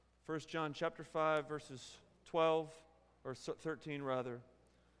1 John chapter 5, verses 12, or 13 rather,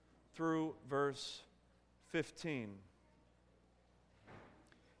 through verse 15.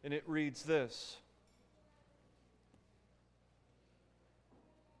 And it reads this: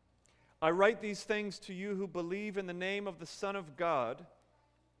 I write these things to you who believe in the name of the Son of God,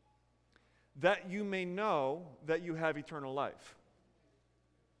 that you may know that you have eternal life.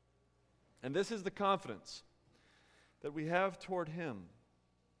 And this is the confidence that we have toward Him,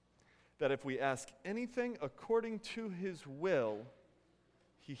 that if we ask anything according to His will,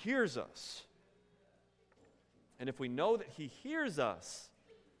 He hears us. And if we know that He hears us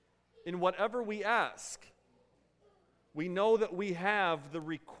in whatever we ask, we know that we have the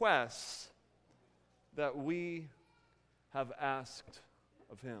requests that we have asked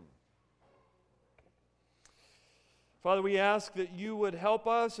of Him. Father, we ask that you would help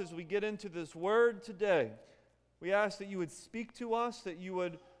us as we get into this word today. We ask that you would speak to us, that you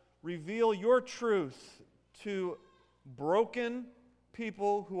would reveal your truth to broken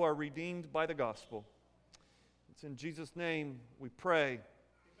people who are redeemed by the gospel. It's in Jesus' name we pray.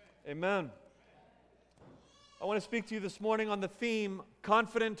 Amen. I want to speak to you this morning on the theme,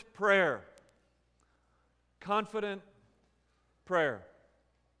 confident prayer. Confident prayer.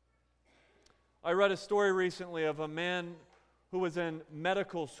 I read a story recently of a man who was in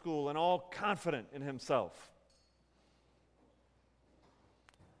medical school and all confident in himself.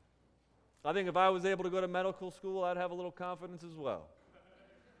 I think if I was able to go to medical school, I'd have a little confidence as well.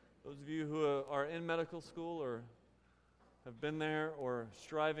 Those of you who are in medical school or have been there or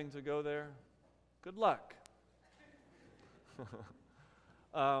striving to go there, good luck.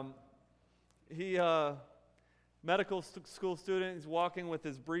 Medical school student, he's walking with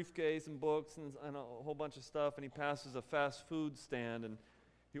his briefcase and books and a whole bunch of stuff, and he passes a fast food stand, and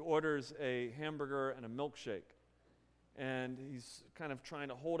he orders a hamburger and a milkshake. And he's kind of trying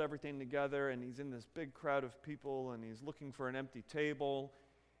to hold everything together, and he's in this big crowd of people, and he's looking for an empty table.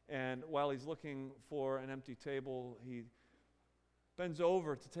 And while he's looking for an empty table, he bends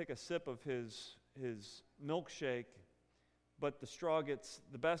over to take a sip of his milkshake, but the straw gets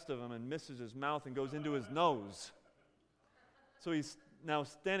the best of him and misses his mouth and goes into his nose. So he's now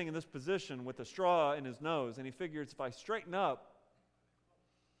standing in this position with the straw in his nose, and he figures if I straighten up,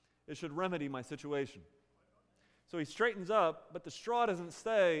 it should remedy my situation. So he straightens up, but the straw doesn't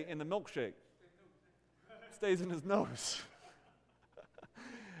stay in the milkshake. It stays in his nose.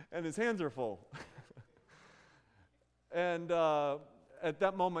 And his hands are full. And at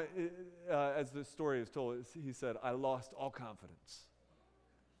that moment, as the story is told, he said, I lost all confidence.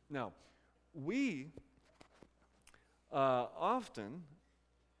 Now, we often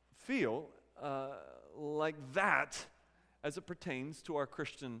feel like that as it pertains to our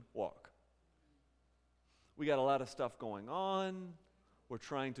Christian walk. We got a lot of stuff going on. We're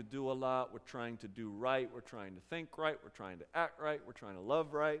trying to do a lot. We're trying to do right. We're trying to think right. We're trying to act right. We're trying to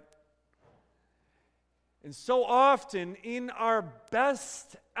love right. And so often, in our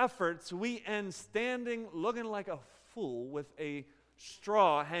best efforts, we end standing looking like a fool with a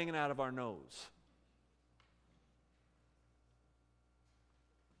straw hanging out of our nose.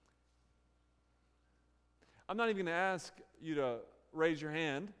 I'm not even going to ask you to raise your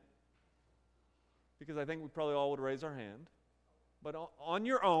hand, because I think we probably all would raise our hand. But on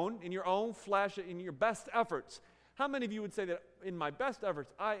your own, in your own flesh, in your best efforts, how many of you would say that in my best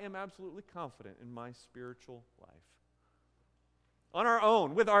efforts, I am absolutely confident in my spiritual life? On our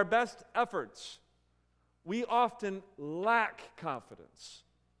own, with our best efforts, we often lack confidence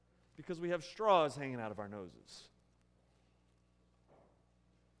because we have straws hanging out of our noses.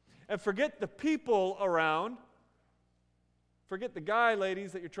 And forget the people around. Forget the guy,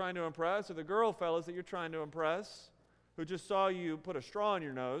 ladies, that you're trying to impress, or the girl, fellas, that you're trying to impress, who just saw you put a straw in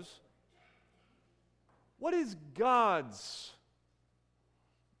your nose. What is God's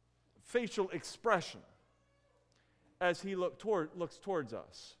facial expression as He looks towards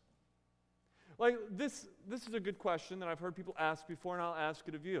us? Like this is a good question that I've heard people ask before, and I'll ask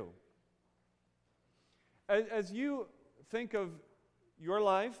it of you. As you think of your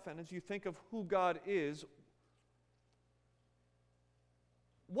life and as you think of who God is,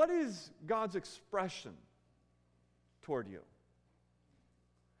 what is God's expression toward you?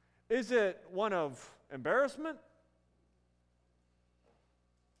 Is it one of embarrassment?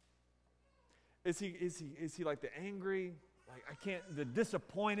 Is he like the angry, like the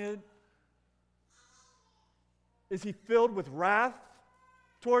disappointed? Is he filled with wrath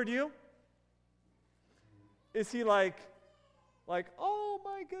toward you? Is he like, oh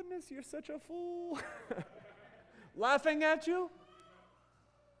my goodness, you're such a fool, laughing at you?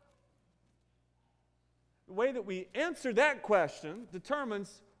 The way that we answer that question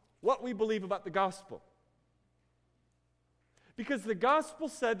determines what we believe about the gospel. Because the gospel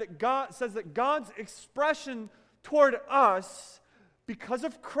says that God's expression toward us, because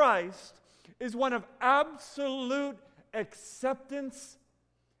of Christ, is one of absolute acceptance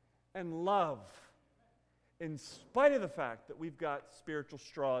and love, in spite of the fact that we've got spiritual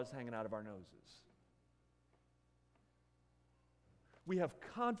straws hanging out of our noses. We have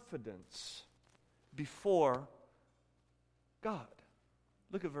confidence before God.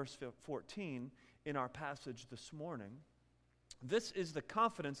 Look at verse 14 in our passage this morning. This is the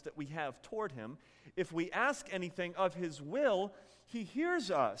confidence that we have toward him. If we ask anything of his will, he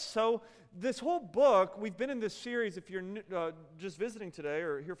hears us. So this whole book, we've been in this series, if you're just visiting today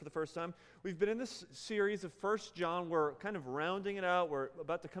or here for the first time, we've been in this series of 1 John. We're kind of rounding it out. We're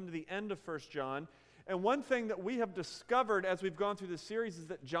about to come to the end of 1 John. And one thing that we have discovered as we've gone through this series is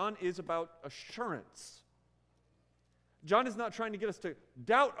that John is about assurance. John is not trying to get us to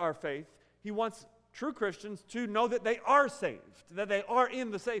doubt our faith. He wants true Christians to know that they are saved, that they are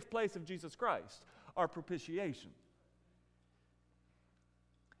in the safe place of Jesus Christ, our propitiation.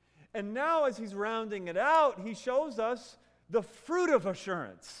 And now as he's rounding it out, he shows us the fruit of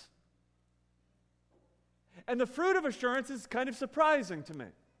assurance. And the fruit of assurance is kind of surprising to me.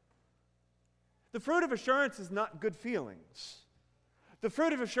 The fruit of assurance is not good feelings. The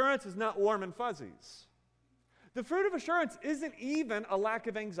fruit of assurance is not warm and fuzzies. The fruit of assurance isn't even a lack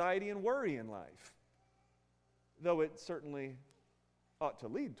of anxiety and worry in life, though it certainly ought to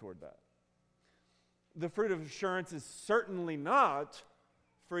lead toward that. The fruit of assurance is certainly not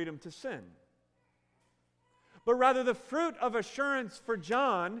freedom to sin. But rather, the fruit of assurance for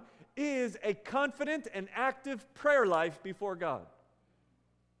John is a confident and active prayer life before God.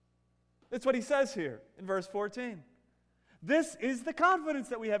 That's what he says here in verse 14. This is the confidence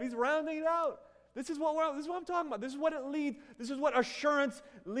that we have. He's rounding it out. This is what I'm talking about. This is what it leads. This is what assurance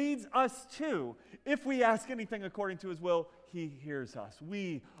leads us to. If we ask anything according to his will, he hears us.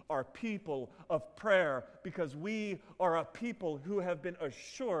 We are people of prayer because we are a people who have been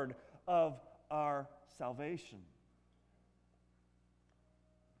assured of our salvation.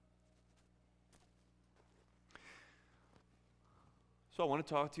 So I want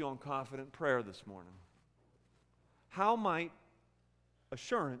to talk to you on confident prayer this morning. How might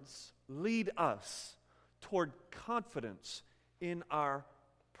assurance lead us toward confidence in our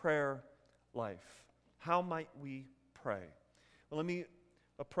prayer life? How might we pray? Well, let me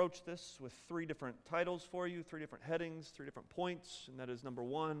approach this with three different titles for you, three different headings, three different points. And that is, number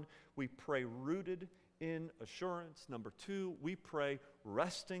one, we pray rooted in assurance. Number two, we pray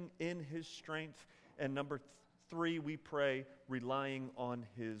resting in his strength. And number three, we pray relying on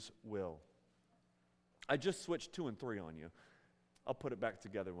his will. I just switched 2 and 3 on you. I'll put it back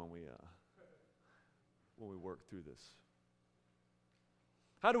together when we work through this.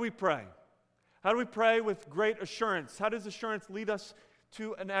 How do we pray? How do we pray with great assurance? How does assurance lead us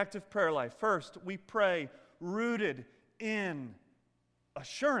to an active prayer life? First, we pray rooted in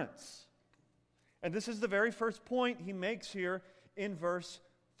assurance. And this is the very first point he makes here in verse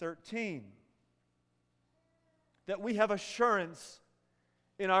 13. That we have assurance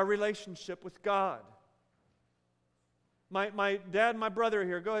in our relationship with God. My dad and my brother are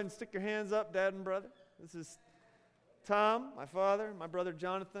here. Go ahead and stick your hands up, dad and brother. This is Tom, my father, my brother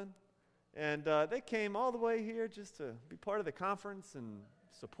Jonathan. And they came all the way here just to be part of the conference and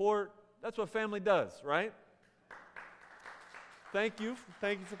support. That's what family does, right? Thank you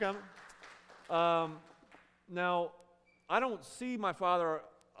for coming. Now, I don't see my father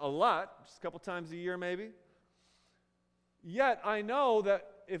a lot, just a couple times a year maybe. Yet I know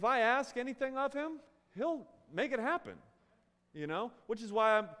that if I ask anything of him, he'll make it happen, which is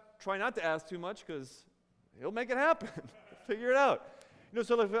why I'm trying not to ask too much, because he'll make it happen. Figure it out.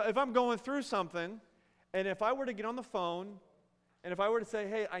 So if I'm going through something, and if I were to get on the phone, and if I were to say,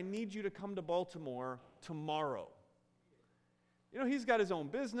 hey, I need you to come to Baltimore tomorrow. He's got his own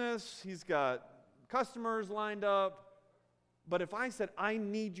business, he's got customers lined up, but if I said, I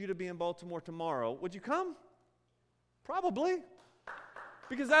need you to be in Baltimore tomorrow, would you come? Probably.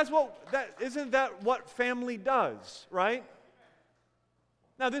 Because isn't that what family does, right?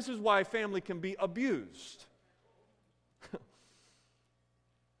 Now, this is why family can be abused.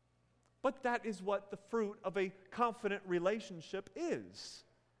 But that is what the fruit of a confident relationship is.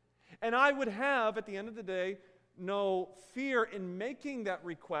 And I would have, at the end of the day, no fear in making that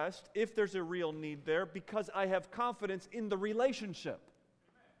request if there's a real need there, because I have confidence in the relationship.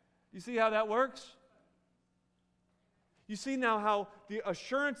 You see how that works? You see now how the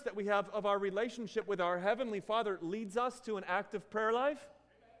assurance that we have of our relationship with our Heavenly Father leads us to an active prayer life?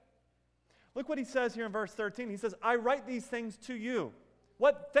 Look what he says here in verse 13. He says, I write these things to you.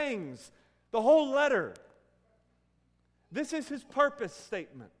 What things? The whole letter. This is his purpose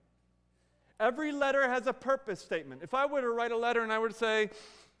statement. Every letter has a purpose statement. If I were to write a letter and I were to say,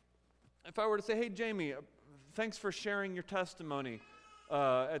 hey, Jamie, thanks for sharing your testimony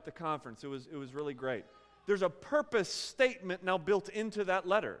at the conference. It was really great. There's a purpose statement now built into that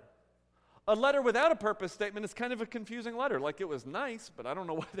letter. A letter without a purpose statement is kind of a confusing letter. Like, it was nice, but I don't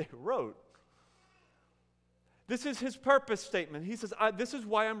know what they wrote. This is his purpose statement. He says, this is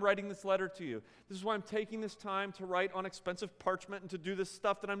why I'm writing this letter to you. This is why I'm taking this time to write on expensive parchment and to do this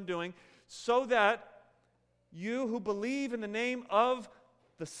stuff that I'm doing, so that you who believe in the name of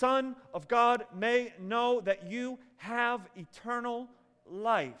the Son of God may know that you have eternal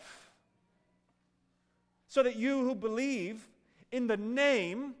life. So that you who believe in the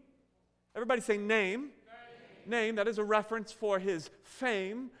name, everybody say name. Name, that is a reference for his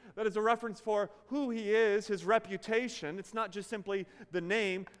fame. That is a reference for who he is, his reputation. It's not just simply the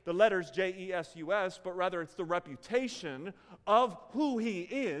name, the letters J-E-S-U-S, but rather it's the reputation of who he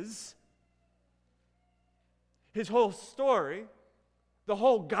is. His whole story, the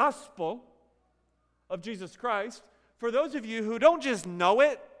whole gospel of Jesus Christ. For those of you who don't just know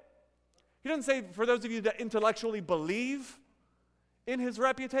it, he doesn't say for those of you that intellectually believe in his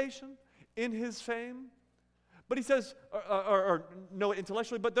reputation, in his fame, but he says, or know it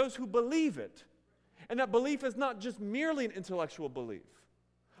intellectually, but those who believe it. And that belief is not just merely an intellectual belief,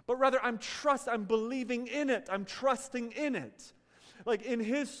 but rather I'm believing in it, I'm trusting in it. Like in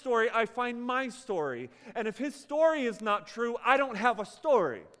his story, I find my story. And if his story is not true, I don't have a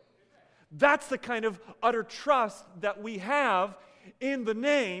story. That's the kind of utter trust that we have in the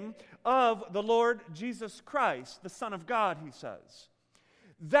name of the Lord Jesus Christ, the Son of God, he says.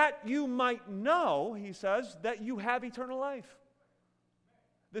 That you might know, he says, that you have eternal life.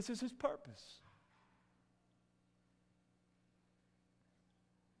 This is his purpose.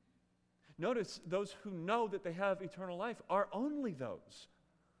 Notice those who know that they have eternal life are only those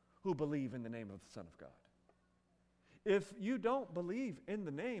who believe in the name of the Son of God. If you don't believe in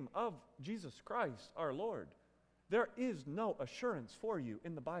the name of Jesus Christ, our Lord, there is no assurance for you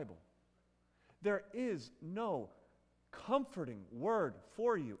in the Bible. There is no comforting word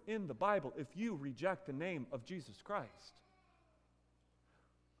for you in the Bible if you reject the name of Jesus Christ.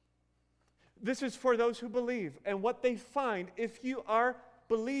 This is for those who believe. And what they find, if you are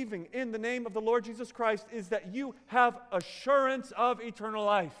believing in the name of the Lord Jesus Christ, is that you have assurance of eternal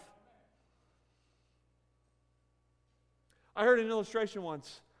life. I heard an illustration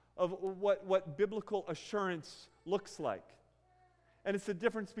once of what biblical assurance looks like. And it's the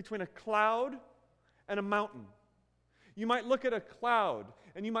difference between a cloud and a mountain. You might look at a cloud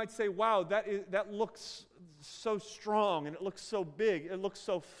and you might say, wow, that looks so strong and it looks so big, it looks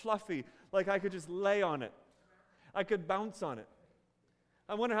so fluffy, like I could just lay on it. I could bounce on it.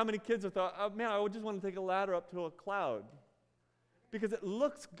 I wonder how many kids have thought, oh, man, I would just want to take a ladder up to a cloud. Because it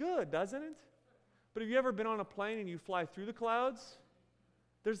looks good, doesn't it? But have you ever been on a plane and you fly through the clouds?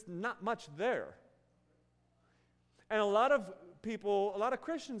 There's not much there. And a lot of people, a lot of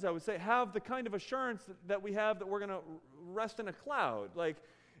Christians, I would say, have the kind of assurance that we have that we're going to rest in a cloud. Like,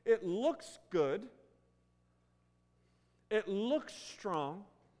 it looks good. It looks strong.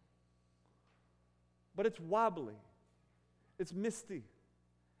 But it's wobbly. It's misty.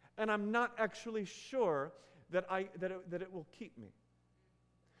 And I'm not actually sure that it will keep me.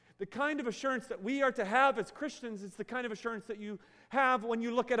 The kind of assurance that we are to have as Christians is the kind of assurance that you have when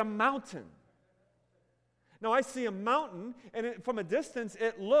you look at a mountain. Now, I see a mountain, and from a distance,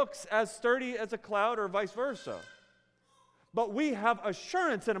 it looks as sturdy as a cloud or vice versa. But we have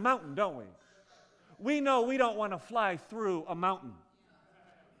assurance in a mountain, don't we? We know we don't want to fly through a mountain.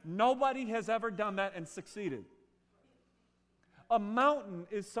 Nobody has ever done that and succeeded. A mountain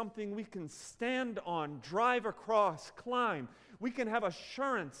is something we can stand on, drive across, climb. We can have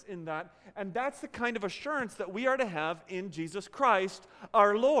assurance in that, and that's the kind of assurance that we are to have in Jesus Christ,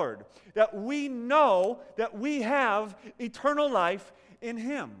 our Lord. That we know that we have eternal life in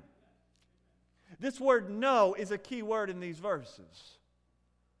Him. This word know is a key word in these verses.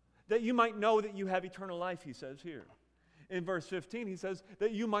 That you might know that you have eternal life, he says here. In verse 15, he says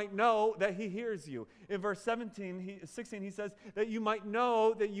that you might know that he hears you. In verse 16, he says that you might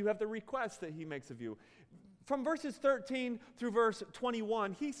know that you have the request that he makes of you. From verses 13 through verse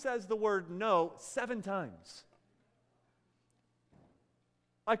 21, he says the word know 7 times.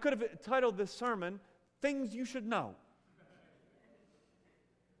 I could have titled this sermon, Things You Should Know.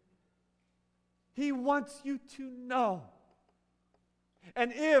 He wants you to know.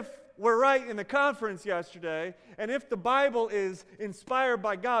 And if we're right in the conference yesterday, and if the Bible is inspired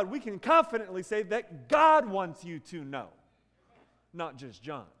by God, we can confidently say that God wants you to know. not just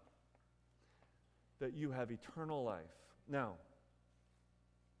John, that you have eternal life. Now,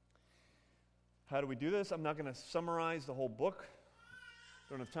 how do we do this? I'm not going to summarize the whole book.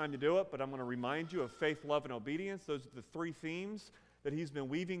 Don't have time to do it, but I'm going to remind you of faith, love, and obedience. Those are the three themes that he's been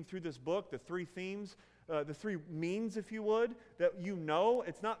weaving through this book, the three themes, the three means, if you would, that you know.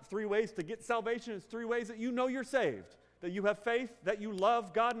 It's not three ways to get salvation. It's three ways that you know you're saved, that you have faith, that you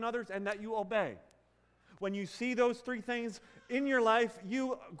love God and others, and that you obey. When you see those three things in your life,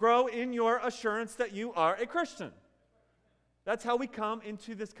 you grow in your assurance that you are a Christian. That's how we come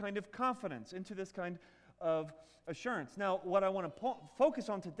into this kind of confidence, into this kind of assurance. Now, what I want to focus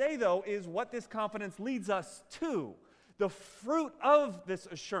on today, though, is what this confidence leads us to. The fruit of this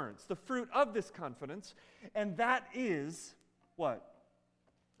assurance, the fruit of this confidence, and that is what?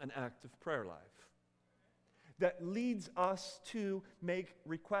 An active prayer life that leads us to make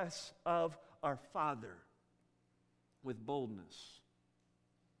requests of our Father with boldness.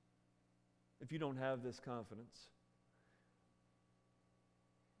 If you don't have this confidence,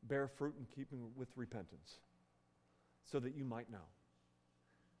 bear fruit in keeping with repentance, so that you might know.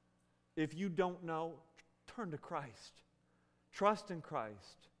 If you don't know, turn to Christ. Trust in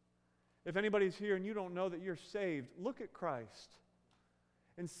Christ. If anybody's here and you don't know that you're saved, look at Christ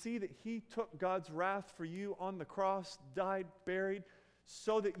and see that he took God's wrath for you on the cross, died, buried,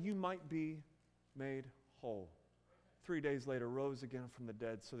 so that you might be made whole. 3 days later, rose again from the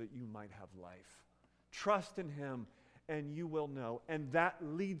dead so that you might have life. Trust in him and you will know. And that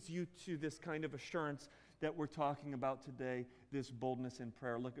leads you to this kind of assurance that we're talking about today, this boldness in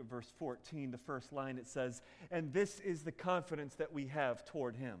prayer. Look at verse 14, the first line. It says, "And this is the confidence that we have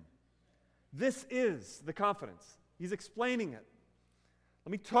toward him." This is the confidence. He's explaining it.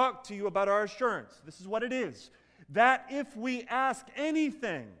 Let me talk to you about our assurance. This is what it is. That if we ask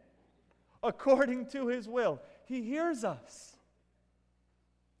anything according to his will, he hears us.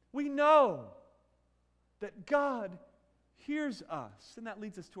 We know that God hears us. And that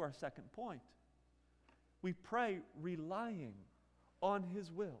leads us to our second point. We pray relying on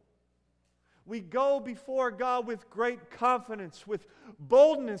his will. We go before God with great confidence, with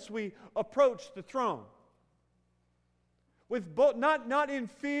boldness. We approach the throne. With not in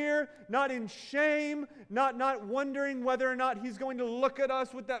fear, not in shame, not wondering whether or not he's going to look at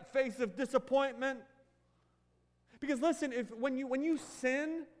us with that face of disappointment. Because listen, when you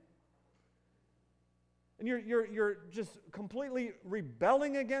sin, and you're just completely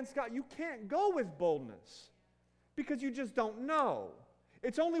rebelling against God, you can't go with boldness because you just don't know.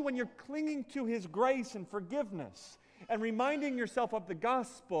 It's only when you're clinging to his grace and forgiveness and reminding yourself of the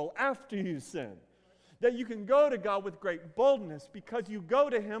gospel after you sin that you can go to God with great boldness, because you go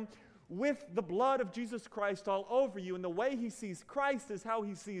to him with the blood of Jesus Christ all over you. And the way he sees Christ is how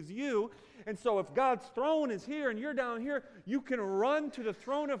he sees you. And so if God's throne is here and you're down here, you can run to the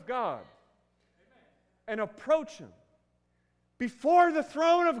throne of God and approach him. Before the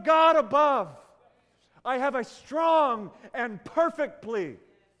throne of God above, I have a strong and perfect plea.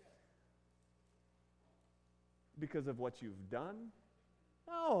 Because of what you've done?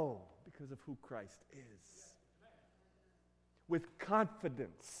 No, because of who Christ is. With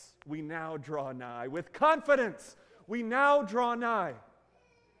confidence, we now draw nigh. With confidence, we now draw nigh.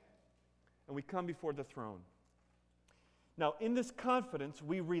 And we come before the throne. Now, in this confidence,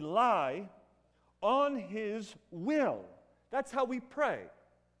 we rely on his will. That's how we pray.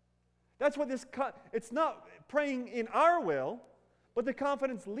 That's what it's not praying in our will, but the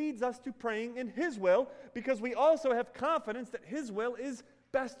confidence leads us to praying in his will, because we also have confidence that his will is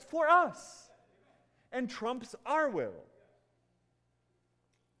best for us and trumps our will.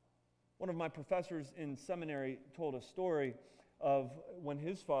 One of my professors in seminary told a story of when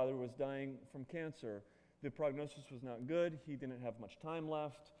his father was dying from cancer. The prognosis was not good. He didn't have much time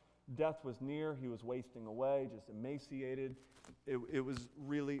left. Death was near. He was wasting away, just emaciated. It was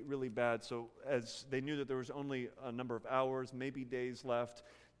really, really bad. So as they knew that there was only a number of hours, maybe days left,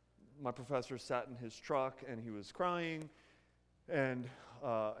 my professor sat in his truck and he was crying and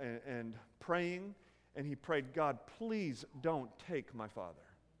praying. And he prayed, "God, please don't take my father."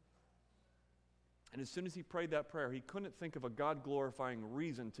 And as soon as he prayed that prayer, he couldn't think of a God-glorifying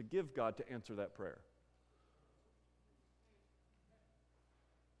reason to give God to answer that prayer.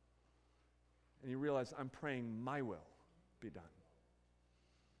 And he realized, I'm praying my will be done.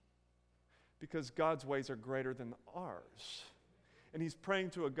 Because God's ways are greater than ours. And he's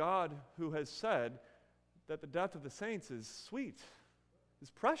praying to a God who has said that the death of the saints is sweet,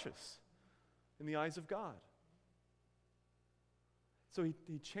 is precious in the eyes of God. So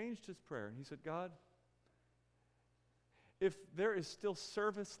he changed his prayer and he said, "God, if there is still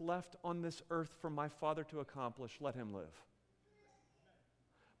service left on this earth for my Father to accomplish, let him live."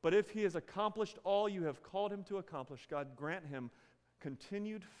 But if he has accomplished all you have called him to accomplish, God grant him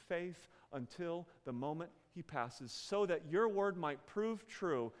continued faith until the moment he passes, so that your word might prove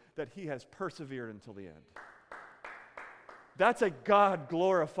true that he has persevered until the end. That's a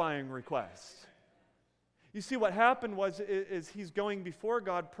God-glorifying request. You see, what happened is he's going before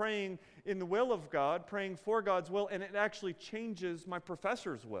God, praying in the will of God, praying for God's will, and it actually changes my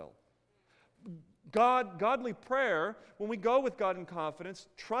professor's will. Godly prayer, when we go with God in confidence,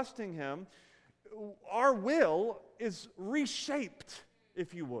 trusting him, our will is reshaped,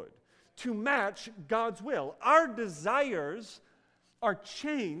 if you would, to match God's will. Our desires are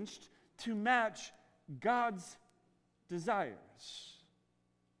changed to match God's desires.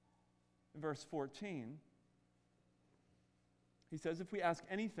 In verse 14, he says, if we ask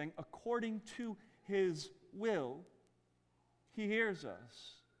anything according to his will, he hears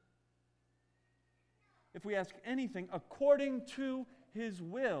us. If we ask anything according to his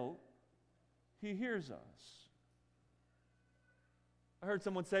will, he hears us. I heard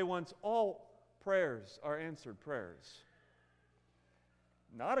someone say once, all prayers are answered prayers.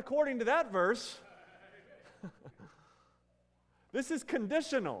 Not according to that verse. This is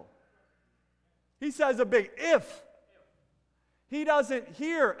conditional. He says a big if. He doesn't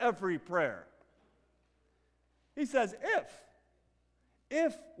hear every prayer. He says if.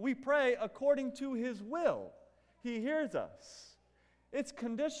 If we pray according to his will, he hears us. It's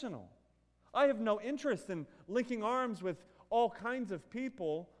conditional. I have no interest in linking arms with all kinds of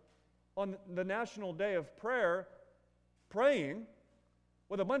people on the National Day of Prayer, praying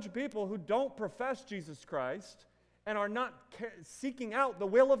with a bunch of people who don't profess Jesus Christ and are not seeking out the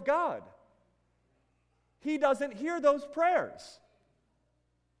will of God. He doesn't hear those prayers.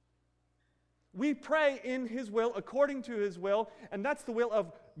 We pray in his will, according to his will, and that's the will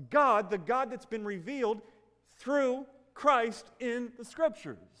of God, the God that's been revealed through Christ in the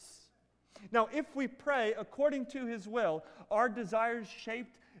Scriptures. Now, if we pray according to his will, our desires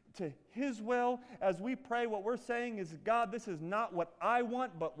shaped to his will, as we pray, what we're saying is, God, this is not what I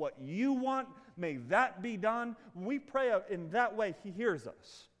want, but what you want. May that be done. When we pray in that way, he hears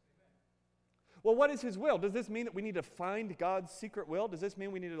us. Well, what is his will? Does this mean that we need to find God's secret will? Does this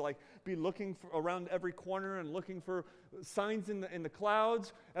mean we need to be looking around every corner and looking for signs in the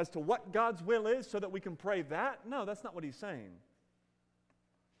clouds as to what God's will is so that we can pray that? No, that's not what he's saying.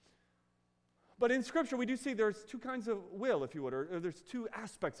 But in Scripture, we do see there's two kinds of will, if you would, or there's two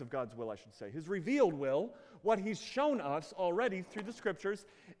aspects of God's will, I should say. His revealed will, what he's shown us already through the Scriptures,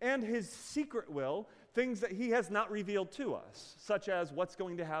 and his secret will, things that he has not revealed to us, such as what's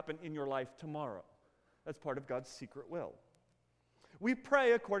going to happen in your life tomorrow. That's part of God's secret will. We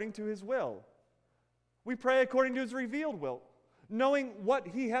pray according to his will. We pray according to his revealed will, knowing what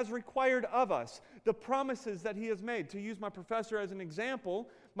he has required of us, the promises that he has made. To use my professor as an example,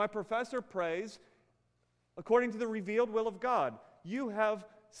 my professor prays according to the revealed will of God. You have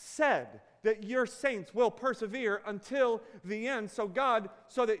said that your saints will persevere until the end. So God,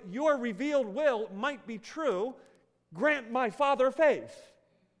 so that your revealed will might be true, grant my Father faith.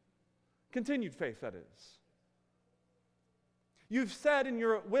 Continued faith, that is. You've said in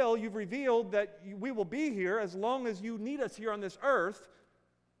your will, you've revealed that we will be here as long as you need us here on this earth.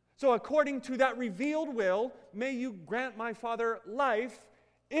 So according to that revealed will, may you grant my Father life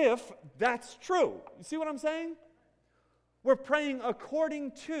if that's true. You see what I'm saying? We're praying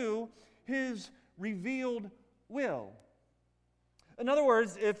according to his revealed will. In other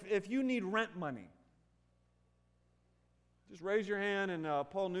words, if you need rent money, just raise your hand and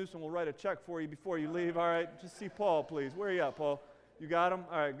Paul Newsom will write a check for you before you leave. All right, just see Paul, please. Where are you at, Paul? You got him?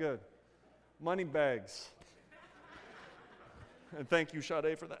 All right, good. Money bags. And thank you,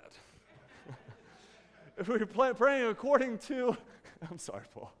 Sade, for that. If we're praying according to, I'm sorry,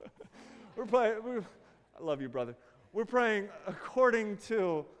 Paul. I love you, brother. We're praying according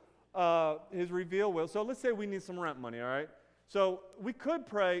to his revealed will. So let's say we need some rent money, all right? So we could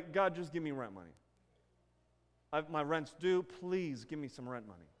pray, God, just give me rent money. My rent's due. Please give me some rent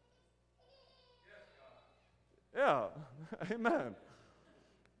money. Yeah, amen.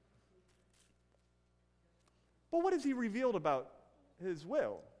 But what has he revealed about his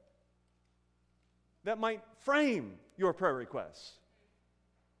will that might frame your prayer requests?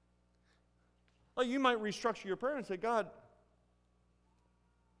 Like you might restructure your prayer and say, God,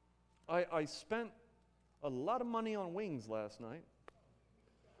 I spent a lot of money on wings last night,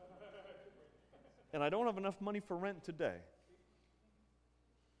 and I don't have enough money for rent today.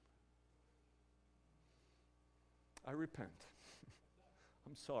 I repent.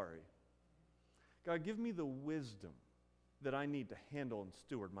 I'm sorry. God, give me the wisdom that I need to handle and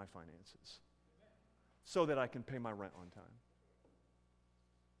steward my finances so that I can pay my rent on time.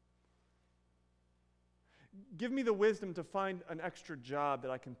 Give me the wisdom to find an extra job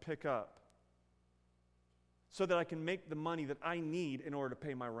that I can pick up so that I can make the money that I need in order to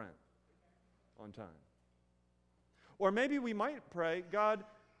pay my rent on time. Or maybe we might pray, God,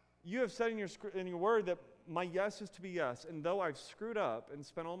 you have said in your word that my yes is to be yes, and though I've screwed up and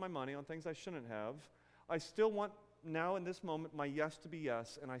spent all my money on things I shouldn't have, I still want now in this moment my yes to be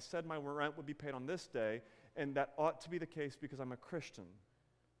yes, and I said my rent would be paid on this day, and that ought to be the case because I'm a Christian.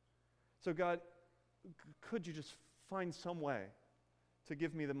 So God, could you just find some way to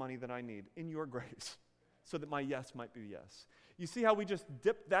give me the money that I need in your grace so that my yes might be yes? You see how we just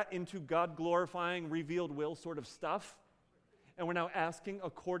dip that into God-glorifying, revealed will sort of stuff? And we're now asking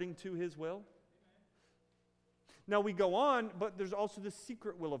according to his will? Now we go on, but there's also the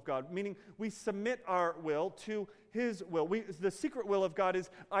secret will of God, meaning we submit our will to his will. The secret will of God is,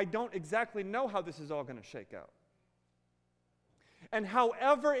 I don't exactly know how this is all going to shake out. And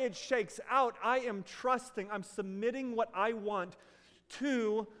however it shakes out, I am trusting, I'm submitting what I want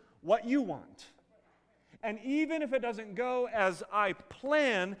to what you want. And even if it doesn't go as I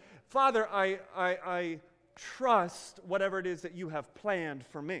plan, Father, I trust whatever it is that you have planned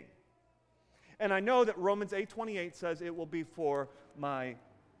for me. And I know that Romans 8:28 says it will be for my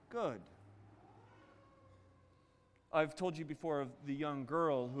good. I've told you before of the young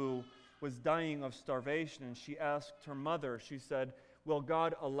girl who was dying of starvation, and she asked her mother, she said, will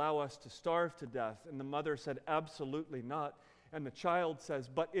God allow us to starve to death? And the mother said, absolutely not. And the child says,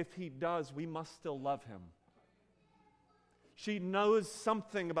 but if he does, we must still love him. She knows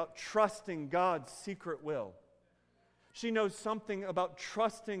something about trusting God's secret will. She knows something about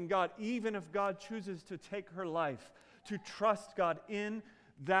trusting God, even if God chooses to take her life, to trust God in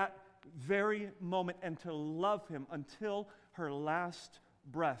that very moment and to love him until her last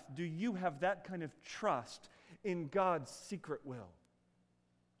breath. Do you have that kind of trust in God's secret will?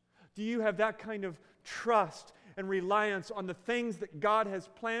 Do you have that kind of trust and reliance on the things that God has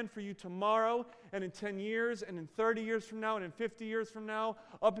planned for you tomorrow and in 10 years and in 30 years from now and in 50 years from now,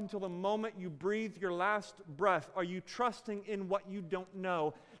 up until the moment you breathe your last breath? Are you trusting in what you don't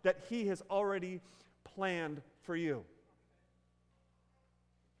know that he has already planned for you?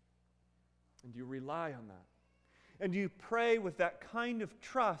 And do you rely on that? And do you pray with that kind of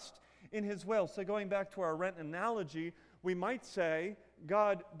trust in his will? So going back to our rent analogy, we might say,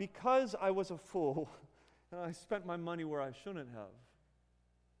 God, because I was a fool, and I spent my money where I shouldn't have.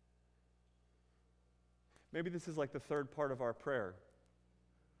 Maybe this is like the third part of our prayer.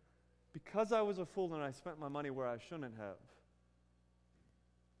 Because I was a fool and I spent my money where I shouldn't have.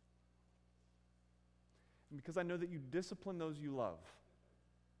 And because I know that you discipline those you love.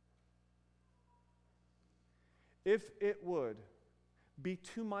 If it would be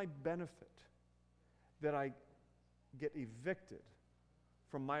to my benefit that I get evicted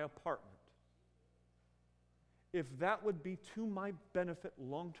from my apartment, if that would be to my benefit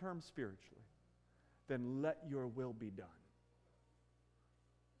long-term spiritually, then let your will be done.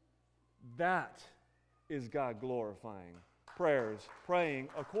 That is God glorifying prayers, praying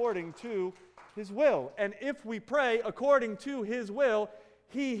according to his will. And if we pray according to his will,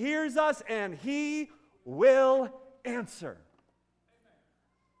 he hears us and he will answer.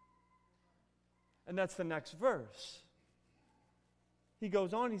 And that's the next verse. He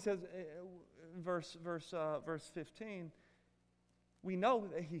goes on, he says, verse 15, we know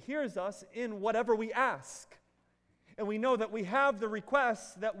that he hears us in whatever we ask. And we know that we have the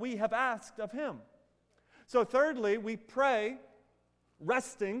requests that we have asked of him. So thirdly, we pray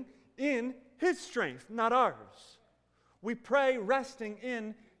resting in his strength, not ours. We pray resting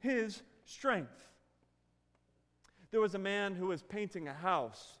in his strength. There was a man who was painting a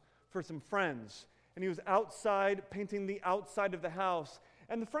house for some friends, and he was outside painting the outside of the house.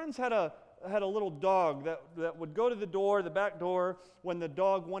 And the friends had a little dog that would go to the back door, when the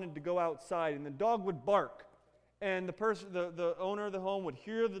dog wanted to go outside, and the dog would bark. And the owner of the home would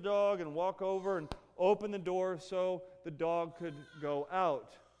hear the dog and walk over and open the door so the dog could go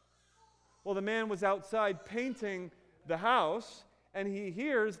out. Well, the man was outside painting the house, and he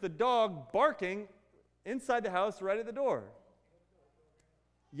hears the dog barking inside the house right at the door,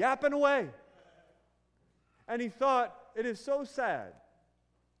 yapping away. And he thought, it is so sad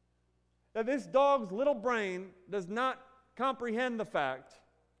that this dog's little brain does not comprehend the fact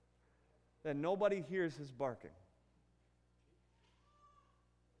that nobody hears his barking.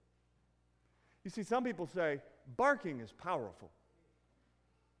 You see, some people say, barking is powerful.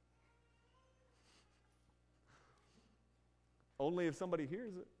 Only if somebody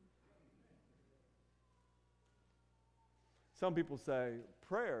hears it. Some people say,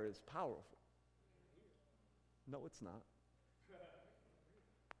 prayer is powerful. No, it's not.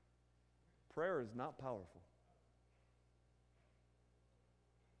 prayer is not powerful.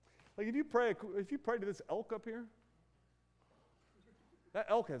 Like if you pray to this elk up here, that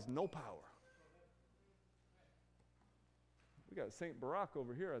elk has no power. We got St. Barack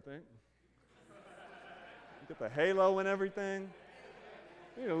over here, I think. You got the halo and everything.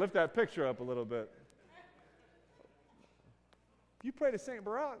 You need to lift that picture up a little bit. If you pray to St.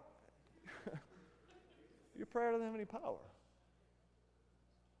 Barack, your prayer doesn't have any power.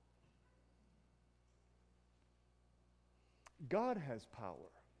 God has power.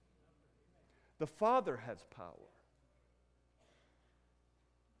 The Father has power.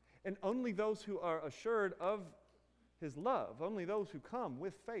 And only those who are assured of His love, only those who come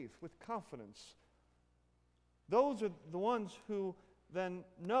with faith, with confidence, those are the ones who then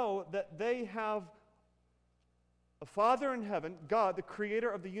know that they have a Father in heaven, God, the creator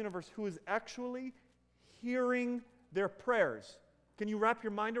of the universe, who is actually hearing their prayers. Can you wrap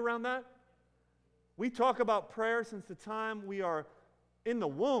your mind around that? We talk about prayer since the time we are in the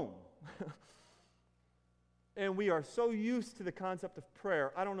womb. And we are so used to the concept of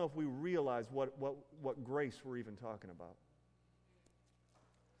prayer, I don't know if we realize what grace we're even talking about.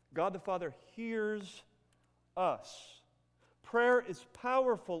 God the Father hears us. Prayer is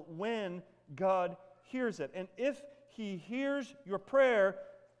powerful when God hears it. And if He hears your prayer,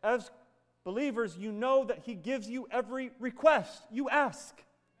 as believers, you know that He gives you every request you ask.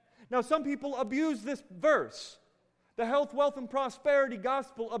 Now, some people abuse this verse. The health, wealth, and prosperity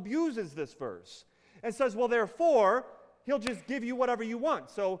gospel abuses this verse and says, well, therefore, He'll just give you whatever you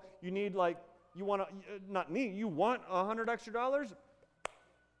want. So you need, you want $100 extra?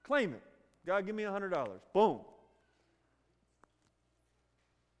 Claim it. God, give me $100. Boom.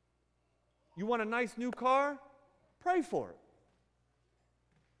 You want a nice new car? Pray for it.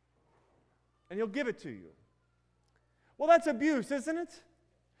 And He'll give it to you. Well, that's abuse, isn't it?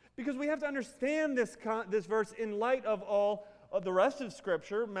 Because we have to understand this verse in light of all of the rest of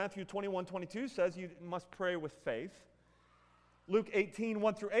Scripture. Matthew 21:22 says you must pray with faith. Luke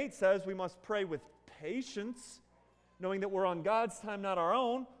 18:1-8 says we must pray with patience, knowing that we're on God's time, not our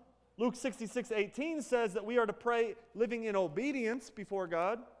own. Luke 66:18 says that we are to pray living in obedience before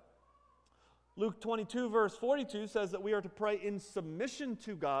God. Luke 22 verse 42 says that we are to pray in submission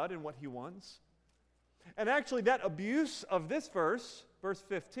to God and what He wants. And actually that abuse of this verse, verse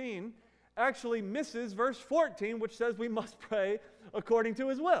 15, actually misses verse 14, which says we must pray according to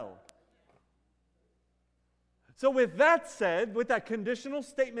His will. So with that said, with that conditional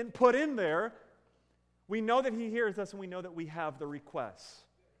statement put in there, we know that He hears us and we know that we have the requests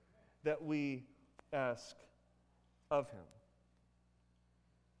that we ask of Him.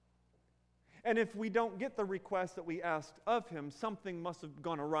 And if we don't get the request that we asked of Him, something must have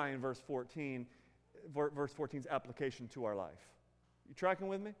gone awry in verse 14, verse 14's application to our life. You tracking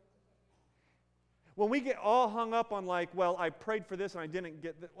with me? When we get all hung up on I prayed for this and I didn't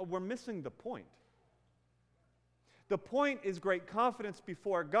get that, well, we're missing the point. The point is great confidence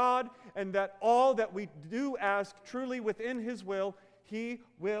before God, and that all that we do ask truly within His will, He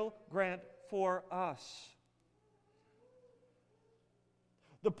will grant for us.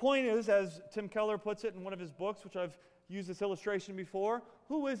 The point is, as Tim Keller puts it in one of his books, which I've used this illustration before,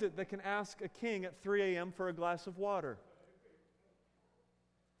 who is it that can ask a king at 3 a.m. for a glass of water?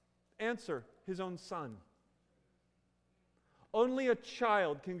 Answer, his own son. Only a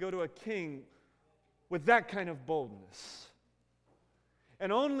child can go to a king with that kind of boldness.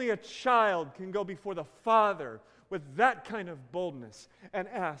 And only a child can go before the Father with that kind of boldness and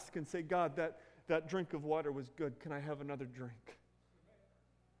ask and say, God, that drink of water was good. Can I have another drink?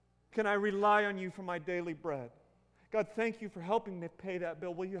 Can I rely on You for my daily bread? God, thank You for helping me pay that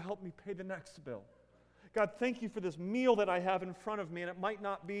bill. Will You help me pay the next bill? God, thank You for this meal that I have in front of me, and it might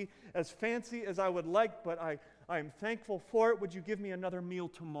not be as fancy as I would like, but I am thankful for it. Would You give me another meal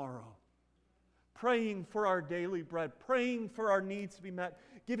tomorrow? Praying for our daily bread, praying for our needs to be met,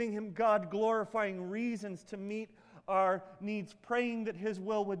 giving Him God-glorifying reasons to meet our needs, praying that His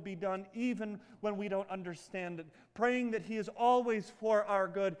will would be done even when we don't understand it, praying that He is always for our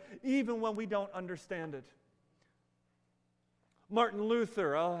good even when we don't understand it. Martin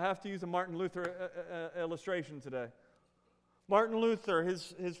Luther, I'll have to use a Martin Luther illustration today. Martin Luther,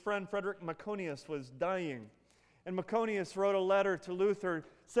 his friend Frederick Maconius was dying, and Maconius wrote a letter to Luther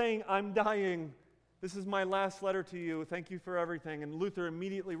saying, I'm dying. This is my last letter to you. Thank you for everything. And Luther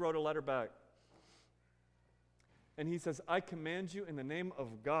immediately wrote a letter back. And he says, I command you in the name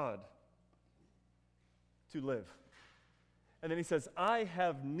of God to live. And then he says, I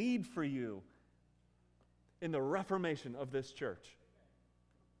have need for you in the reformation of this church.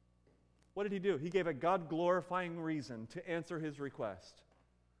 What did he do? He gave a God-glorifying reason to answer his request.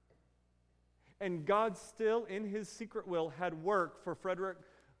 And God still, in his secret will, had work for Frederick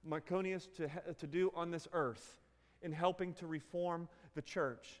Marconius to do on this earth in helping to reform the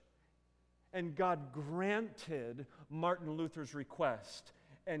church. And God granted Martin Luther's request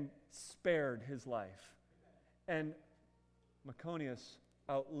and spared his life. And Marconius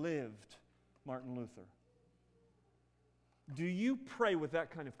outlived Martin Luther. Do you pray with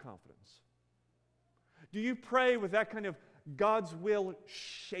that kind of confidence? Do you pray with that kind of God's will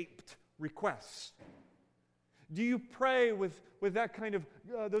shaped request? Do you pray with that kind of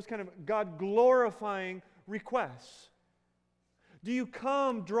those kind of God glorifying requests? Do you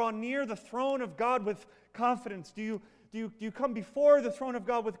draw near the throne of God with confidence? Do you come before the throne of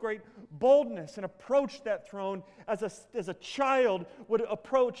God with great boldness and approach that throne as a child would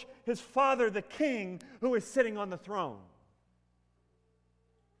approach his father, the king, who is sitting on the throne?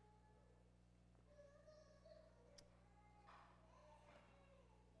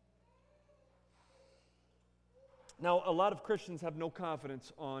 Now, a lot of Christians have no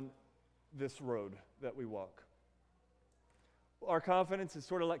confidence on this road that we walk. Our confidence is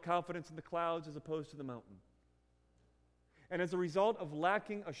sort of like confidence in the clouds as opposed to the mountain. And as a result of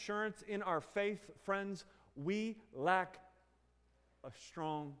lacking assurance in our faith, friends, we lack a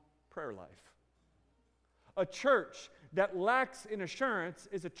strong prayer life. A church that lacks in assurance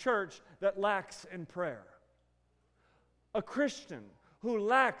is a church that lacks in prayer. A Christian who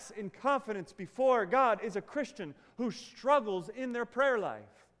lacks in confidence before God is a Christian who struggles in their prayer life.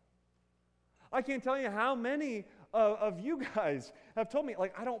 I can't tell you how many of you guys have told me,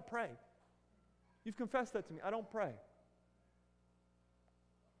 like, I don't pray. You've confessed that to me. I don't pray.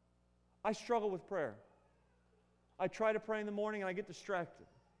 I struggle with prayer. I try to pray in the morning and I get distracted.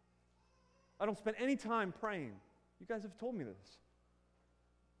 I don't spend any time praying. You guys have told me this.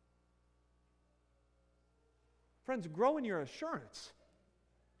 Friends, grow in your assurance.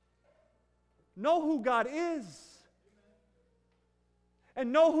 Know who God is.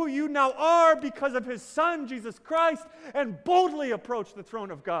 And know who you now are because of his Son, Jesus Christ, and boldly approach the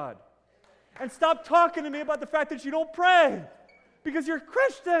throne of God. And stop talking to me about the fact that you don't pray, because you're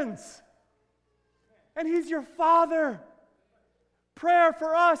Christians. And he's your Father. Prayer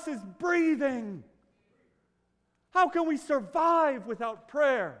for us is breathing. How can we survive without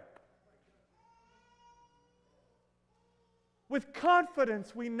prayer? With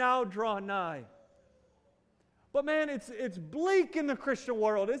confidence, we now draw nigh. But man, it's bleak in the Christian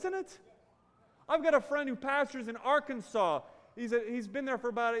world, isn't it? I've got a friend who pastors in Arkansas. He's been there for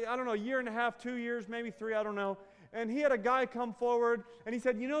about, a year and a half, 2 years, maybe 3, I don't know. And he had a guy come forward, and he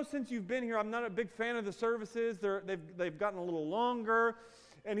said, since you've been here, I'm not a big fan of the services. They've gotten a little longer.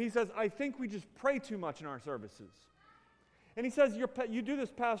 And he says, I think we just pray too much in our services. And he says, you do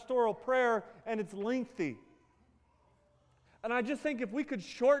this pastoral prayer, and it's lengthy. And I just think if we could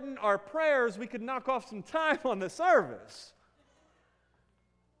shorten our prayers, we could knock off some time on the service.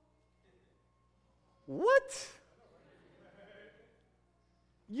 What?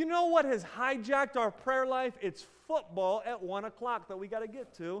 You know what has hijacked our prayer life? It's football at 1 o'clock that we got to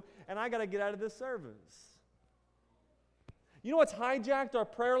get to, and I got to get out of this service. You know what's hijacked our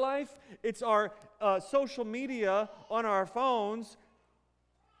prayer life? It's our social media on our phones.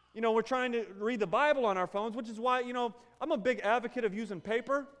 We're trying to read the Bible on our phones, which is why, I'm a big advocate of using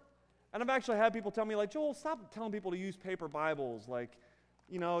paper. And I've actually had people tell me, like, Joel, stop telling people to use paper Bibles. Like,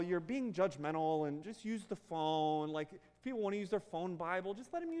 you're being judgmental, and just use the phone. Like, if people want to use their phone Bible,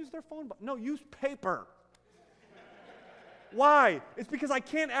 just let them use their phone Bible. No, use paper. Why? It's because I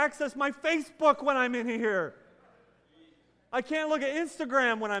can't access my Facebook when I'm in here. I can't look at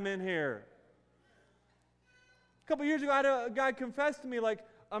Instagram when I'm in here. A couple years ago, I had a guy confess to me, like,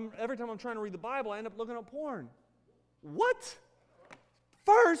 every time I'm trying to read the Bible, I end up looking at porn. What?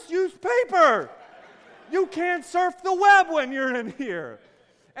 First, use paper. You can't surf the web when you're in here.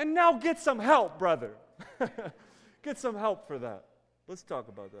 And now get some help, brother. Get some help for that. Let's talk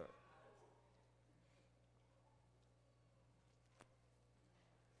about that.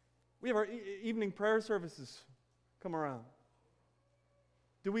 We have our evening prayer services come around.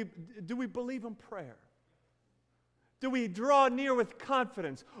 Do we believe in prayer? Do we draw near with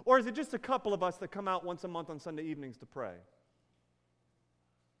confidence? Or is it just a couple of us that come out once a month on Sunday evenings to pray?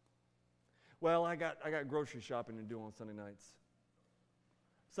 Well, I got grocery shopping to do on Sunday nights.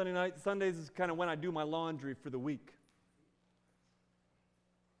 Sundays is kind of when I do my laundry for the week.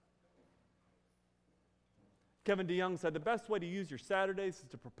 Kevin DeYoung said, the best way to use your Saturdays is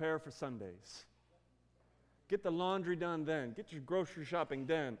to prepare for Sundays. Get the laundry done then. Get your grocery shopping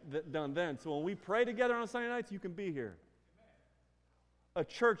done then. So when we pray together on Sunday nights, you can be here. A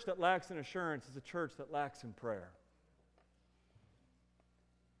church that lacks in assurance is a church that lacks in prayer.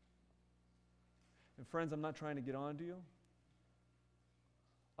 And friends, I'm not trying to get on to you.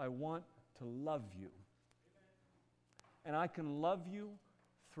 I want to love you. And I can love you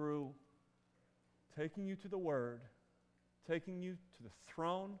through taking you to the Word, taking you to the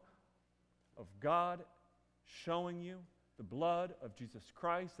throne of God, showing you the blood of Jesus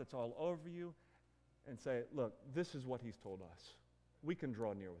Christ that's all over you, and say, look, this is what He's told us. We can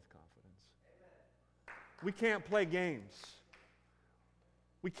draw near with confidence. We can't play games.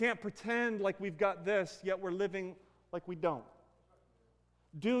 We can't pretend like we've got this, yet we're living like we don't.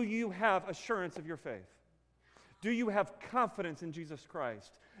 Do you have assurance of your faith? Do you have confidence in Jesus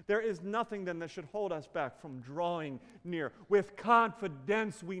Christ? There is nothing then that should hold us back from drawing near. With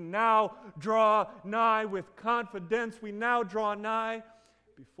confidence we now draw nigh. With confidence we now draw nigh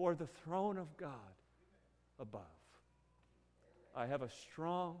before the throne of God above. I have a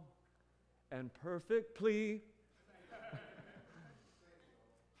strong and perfect plea.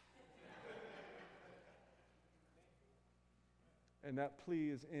 And that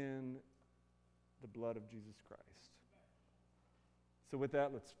plea is in the blood of Jesus Christ. So with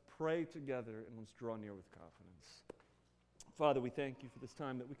that, let's pray together and let's draw near with confidence. Father, we thank you for this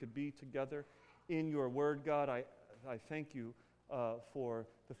time that we could be together in your word, God. I thank you for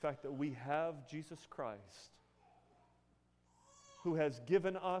the fact that we have Jesus Christ, who has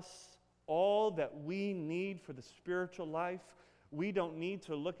given us all that we need for the spiritual life. We don't need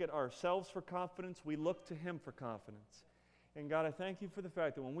to look at ourselves for confidence. We look to Him for confidence. And God, I thank you for the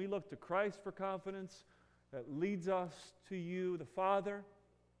fact that when we look to Christ for confidence, that leads us to you, the Father,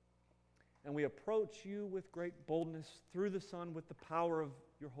 and we approach you with great boldness through the Son with the power of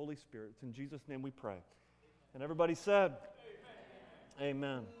your Holy Spirit. It's in Jesus' name we pray. And everybody said,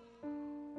 Amen. Amen.